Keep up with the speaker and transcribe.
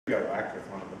We got whacked with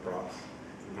one of the props.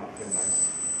 Did not feel nice.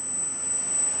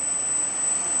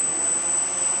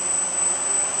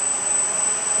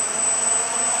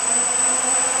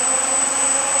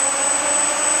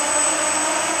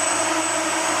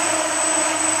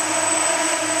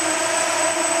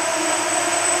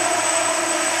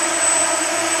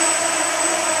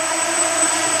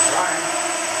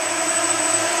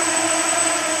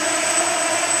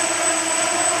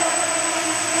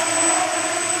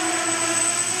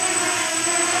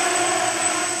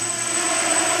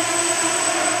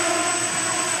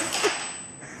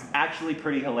 Actually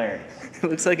pretty hilarious. It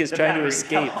looks like it's trying to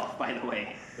escape. Off, by the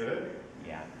way. Did it?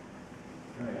 Yeah.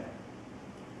 Okay.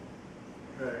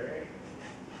 Alright.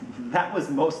 That was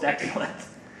most excellent,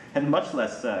 and much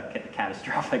less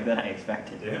catastrophic than I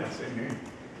expected. Yeah, same here.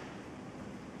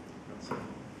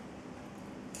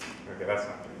 Okay, that's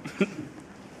not good.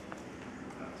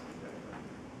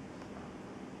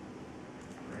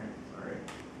 Sorry.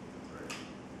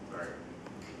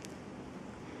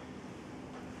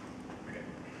 Okay.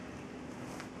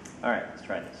 All right, let's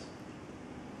try this.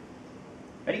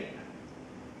 Ready?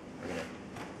 We're gonna.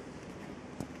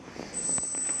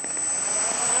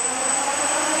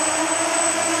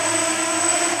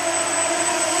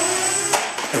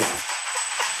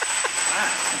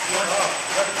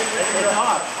 It's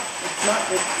off. It's not.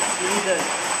 You need to.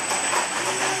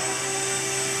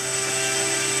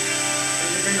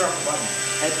 Take your finger off the button.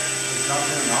 It's not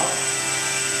turning off.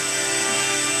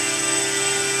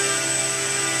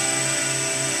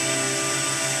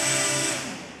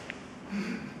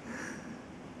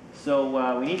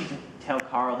 So we need to tell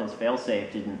Carl his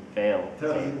failsafe didn't fail. It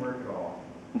doesn't work at all.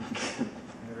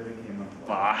 Everything came up.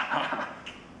 Fuck.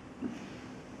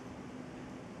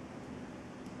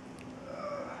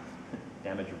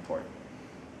 Damage report.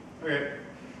 Okay.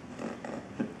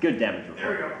 Good damage report.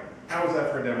 There we go. How was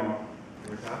that for a demo?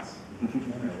 Your thoughts? I'm a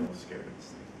little scared of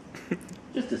this thing.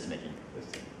 Just a smidgen.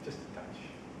 Just a touch.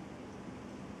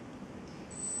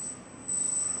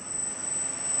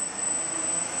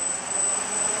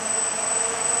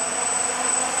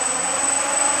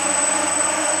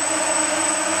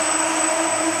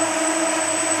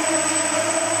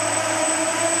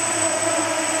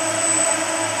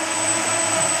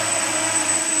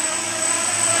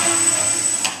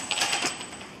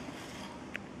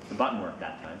 The button worked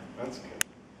that time. That's good.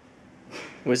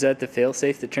 Was that the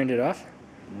failsafe that turned it off?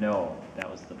 No, that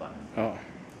was the button. Oh.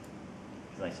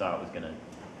 Because I saw it was gonna.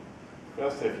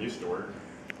 Failsafe used to work.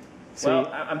 So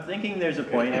Well, I'm thinking there's a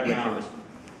point at which it was.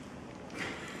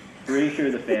 Pretty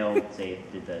sure the fail-safe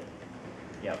did that.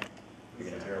 Yep.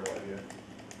 It's a terrible idea.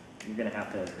 You're gonna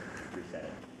have to reset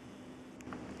it.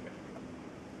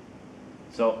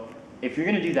 So, if you're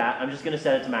gonna do that, I'm just gonna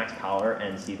set it to max power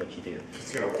and see what you do.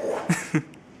 It's gonna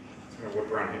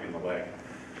whip around, hit me in the leg.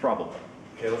 Probably.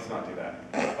 Okay, let's not do that.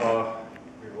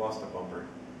 We've lost a bumper.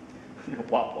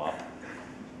 Wop wop.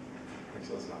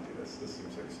 Actually, let's not do this. This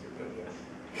seems like a stupid idea.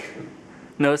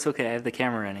 no, it's okay. I have the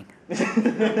camera running.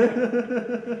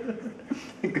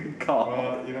 Good call.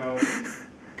 Well, you know,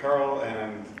 Carl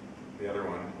and the other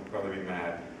one will probably be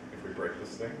mad if we break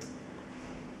this thing.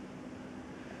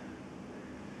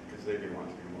 Because they'd be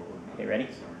wanting to do more work on it. Okay, ready?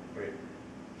 So, wait.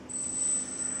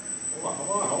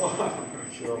 Hold on.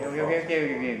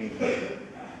 Okay.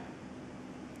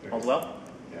 All's well?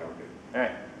 Yeah, we're good. All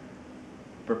right.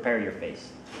 Prepare your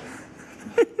face.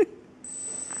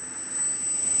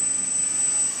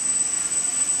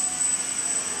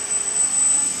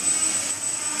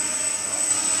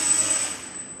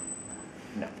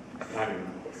 No. Not even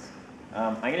close.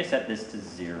 I'm going to set this to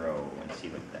 0 and see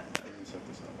what that does. I can set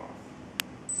this up off.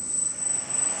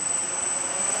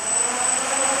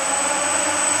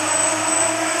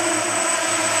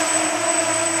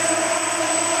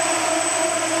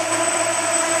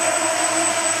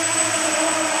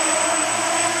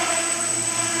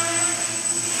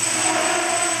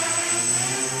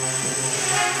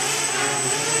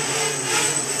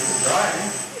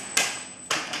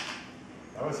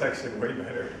 That was actually way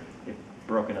better. It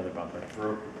broke another bumper.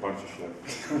 Broke a bunch of shit.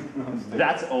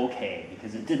 That's okay,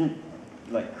 because it didn't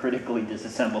like critically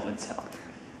disassemble itself.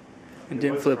 It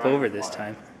didn't flip over this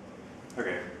time.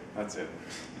 Okay, that's it.